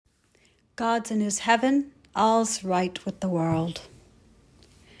God's in his heaven, all's right with the world.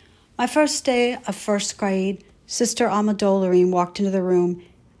 My first day of first grade, Sister Amadolorine walked into the room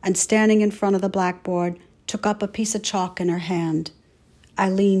and, standing in front of the blackboard, took up a piece of chalk in her hand.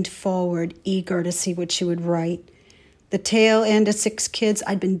 I leaned forward, eager to see what she would write. The tail end of 6 kids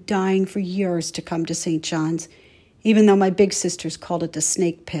I'd been dying for years to come to St. John's, even though my big sisters called it the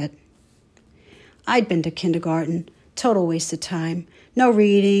snake pit. I'd been to kindergarten. Total waste of time. No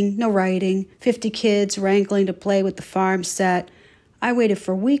reading, no writing, 50 kids wrangling to play with the farm set. I waited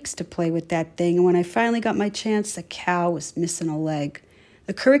for weeks to play with that thing, and when I finally got my chance, the cow was missing a leg.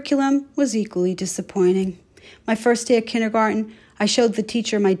 The curriculum was equally disappointing. My first day of kindergarten, I showed the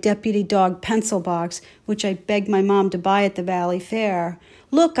teacher my deputy dog pencil box, which I begged my mom to buy at the Valley Fair.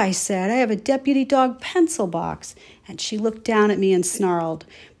 "Look," I said, "I have a deputy dog pencil box." And she looked down at me and snarled,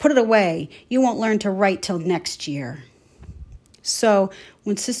 "Put it away. You won't learn to write till next year." So,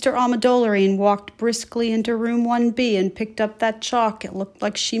 when Sister Amadolorine walked briskly into room 1B and picked up that chalk, it looked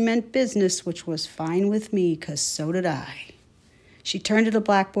like she meant business, which was fine with me, 'cause so did I. She turned to the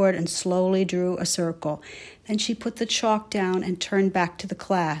blackboard and slowly drew a circle. Then she put the chalk down and turned back to the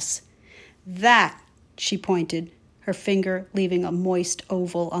class. "That," she pointed, her finger leaving a moist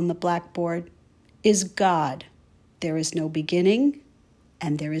oval on the blackboard, "is God. There is no beginning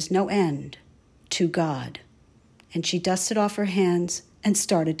and there is no end to God." And she dusted off her hands and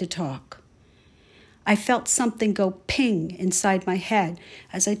started to talk. I felt something go ping inside my head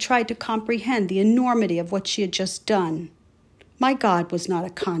as I tried to comprehend the enormity of what she had just done. My God was not a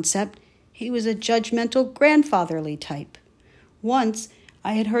concept. He was a judgmental, grandfatherly type. Once,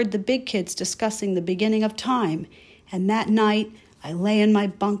 I had heard the big kids discussing the beginning of time, and that night, I lay in my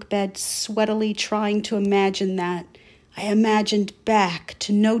bunk bed sweatily trying to imagine that. I imagined back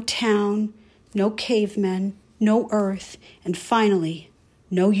to no town, no cavemen, no earth, and finally,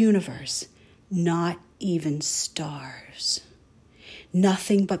 no universe, not even stars.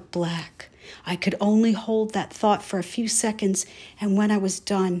 Nothing but black. I could only hold that thought for a few seconds, and when I was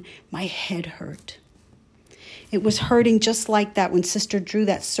done, my head hurt. It was hurting just like that when Sister drew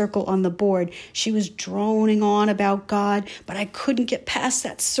that circle on the board. She was droning on about God, but I couldn't get past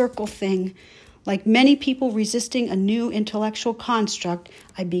that circle thing. Like many people resisting a new intellectual construct,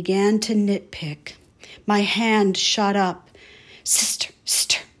 I began to nitpick. My hand shot up. Sister.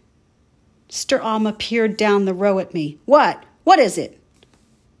 Sister Alma peered down the row at me. What? What is it?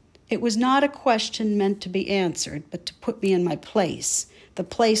 It was not a question meant to be answered, but to put me in my place. The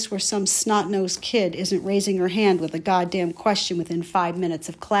place where some snot-nosed kid isn't raising her hand with a goddamn question within 5 minutes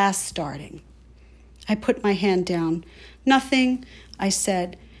of class starting. I put my hand down. "Nothing," I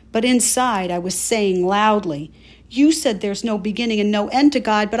said, but inside I was saying loudly, "You said there's no beginning and no end to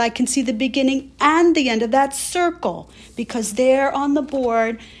God, but I can see the beginning and the end of that circle, because there on the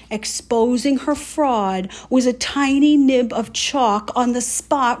board, exposing her fraud, was a tiny nib of chalk on the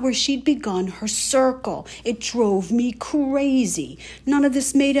spot where she'd begun her circle. It drove me crazy. None of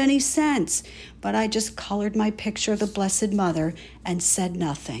this made any sense, but I just colored my picture of the Blessed Mother and said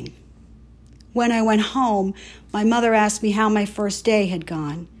nothing. When I went home, my mother asked me how my first day had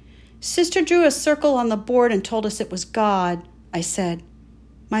gone. "Sister drew a circle on the board and told us it was God," I said.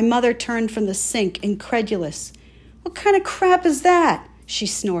 My mother turned from the sink, incredulous. "What kind of crap is that?" she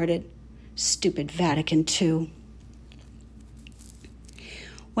snorted. Stupid Vatican II.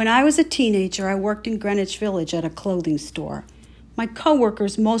 When I was a teenager, I worked in Greenwich Village at a clothing store. My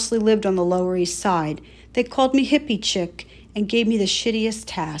coworkers mostly lived on the Lower East Side. They called me hippie chick and gave me the shittiest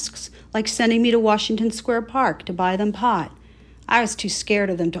tasks, like sending me to Washington Square Park to buy them pot. I was too scared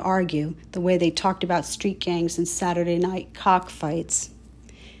of them to argue, the way they talked about street gangs and Saturday night cockfights.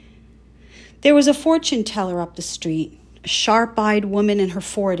 There was a fortune teller up the street, a sharp-eyed woman in her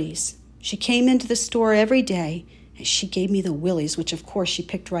 40s. She came into the store every day, and she gave me the willies, which of course she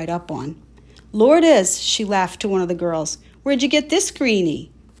picked right up on. "Lourdes," she laughed to one of the girls, "where'd you get this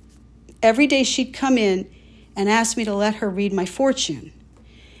greenie?" Every day she'd come in and ask me to let her read my fortune.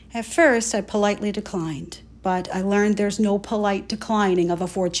 At first, I politely declined. But I learned there's no polite declining of a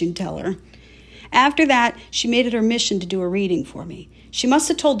fortune teller. After that, she made it her mission to do a reading for me. She must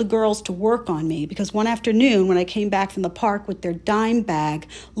have told the girls to work on me, because one afternoon when I came back from the park with their dime bag,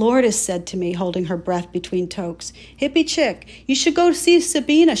 Lourdes said to me, holding her breath between tokes, "Hippie chick, you should go see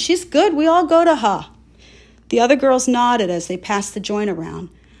Sabina. She's good. We all go to her." The other girls nodded as they passed the joint around.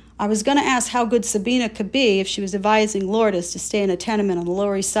 I was going to ask how good Sabina could be if she was advising Lourdes to stay in a tenement on the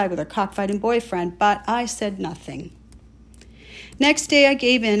Lower East Side with her cockfighting boyfriend, but I said nothing. Next day I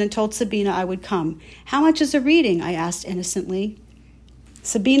gave in and told Sabina I would come. "How much is a reading?" I asked innocently.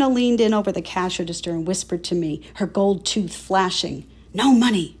 Sabina leaned in over the cash register and whispered to me, her gold tooth flashing, "No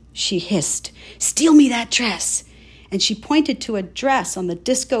money, She hissed, "Steal me that dress." And she pointed to a dress on the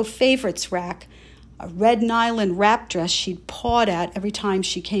disco favorites rack, a red nylon wrap dress she'd pawed at every time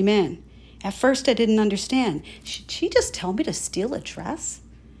she came in. At first, I didn't understand. Should she just tell me to steal a dress?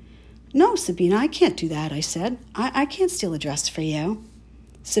 "No, Sabina, I can't do that," I said. I can't steal a dress for you."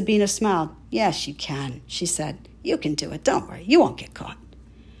 Sabina smiled. "Yes, you can," she said. "You can do it. Don't worry. You won't get caught."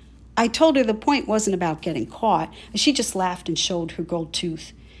 I told her the point wasn't about getting caught, and she just laughed and showed her gold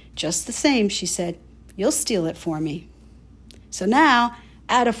tooth. "Just the same," she said, "you'll steal it for me." So now,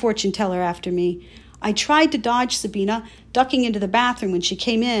 add a fortune teller after me. I tried to dodge Sabina, ducking into the bathroom when she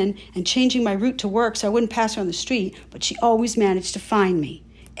came in and changing my route to work so I wouldn't pass her on the street, but she always managed to find me.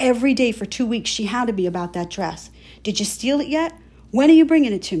 Every day for 2 weeks, she hounded me about that dress. "Did you steal it yet? When are you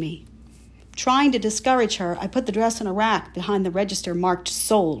bringing it to me?" Trying to discourage her, I put the dress in a rack behind the register marked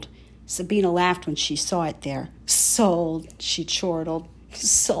 "Sold." Sabina laughed when she saw it there. "Sold," she chortled.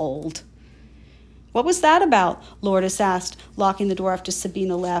 "Sold." "What was that about?" Lourdes asked, locking the door after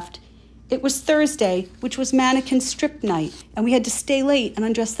Sabina left. It was Thursday, which was mannequin strip night, and we had to stay late and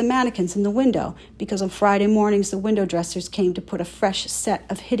undress the mannequins in the window because on Friday mornings the window dressers came to put a fresh set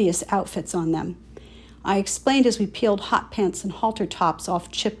of hideous outfits on them. I explained as we peeled hot pants and halter tops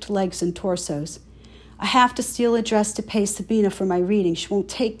off chipped legs and torsos. "I have to steal a dress to pay Sabina for my reading. She won't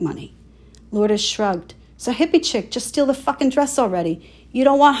take money." Lourdes shrugged. "So hippie chick, just steal the fucking dress already. You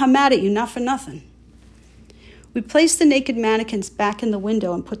don't want her mad at you, not for nothing." We placed the naked mannequins back in the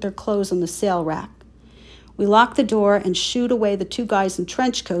window and put their clothes on the sale rack. We locked the door and shooed away the 2 guys in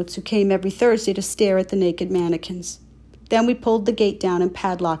trench coats who came every Thursday to stare at the naked mannequins. Then we pulled the gate down and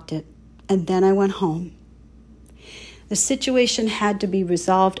padlocked it. And then I went home. The situation had to be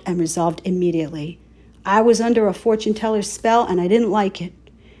resolved and resolved immediately. I was under a fortune teller's spell and I didn't like it.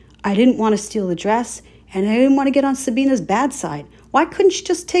 I didn't want to steal the dress and I didn't want to get on Sabina's bad side. Why couldn't she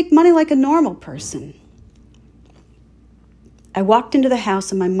just take money like a normal person? I walked into the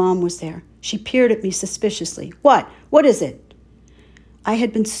house and my mom was there. She peered at me suspiciously. "What? What is it?" I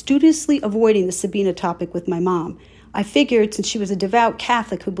had been studiously avoiding the Sabina topic with my mom. I figured since she was a devout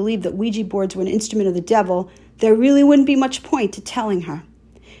Catholic who believed that Ouija boards were an instrument of the devil, there really wouldn't be much point to telling her.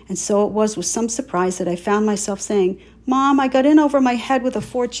 And so it was with some surprise that I found myself saying, "Mom, I got in over my head with a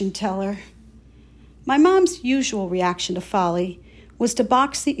fortune teller." My mom's usual reaction to folly was to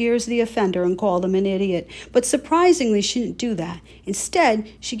box the ears of the offender and call them an idiot. But surprisingly, she didn't do that. Instead,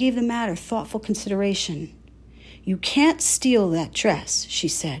 she gave the matter thoughtful consideration. "You can't steal that dress," she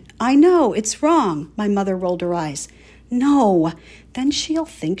said. "I know, it's wrong." My mother rolled her eyes. "No, then she'll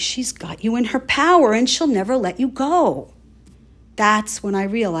think she's got you in her power and she'll never let you go." That's when I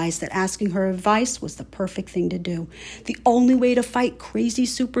realized that asking her advice was the perfect thing to do. The only way to fight crazy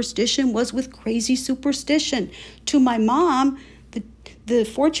superstition was with crazy superstition. To my mom, the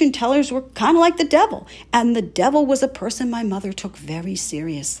fortune tellers were kind of like the devil, and the devil was a person my mother took very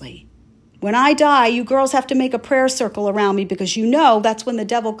seriously. "When I die, you girls have to make a prayer circle around me because you know that's when the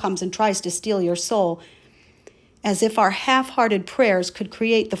devil comes and tries to steal your soul." As if our half-hearted prayers could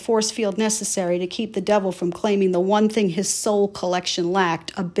create the force field necessary to keep the devil from claiming the one thing his soul collection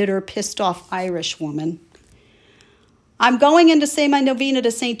lacked, a bitter, pissed-off Irish woman. "I'm going in to say my novena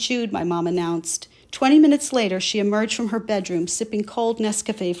to St. Jude," my mom announced. 20 minutes later, she emerged from her bedroom, sipping cold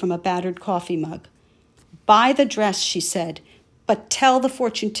Nescafe from a battered coffee mug. "Buy the dress," she said, "but tell the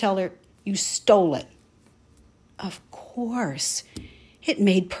fortune teller you stole it." Of course. It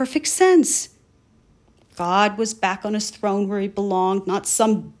made perfect sense. God was back on his throne where he belonged, not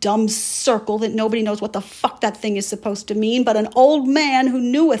some dumb circle that nobody knows what the fuck that thing is supposed to mean, but an old man who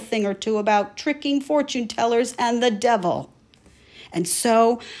knew a thing or two about tricking fortune tellers and the devil. And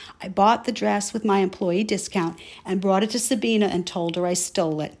so I bought the dress with my employee discount and brought it to Sabina and told her I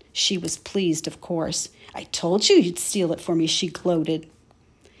stole it. She was pleased, of course. "I told you you'd steal it for me," she gloated.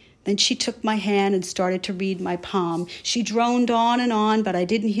 Then she took my hand and started to read my palm. She droned on, but I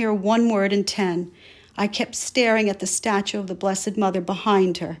didn't hear one word in 10. I kept staring at the statue of the Blessed Mother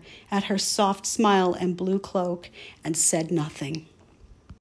behind her, at her soft smile and blue cloak, and said nothing.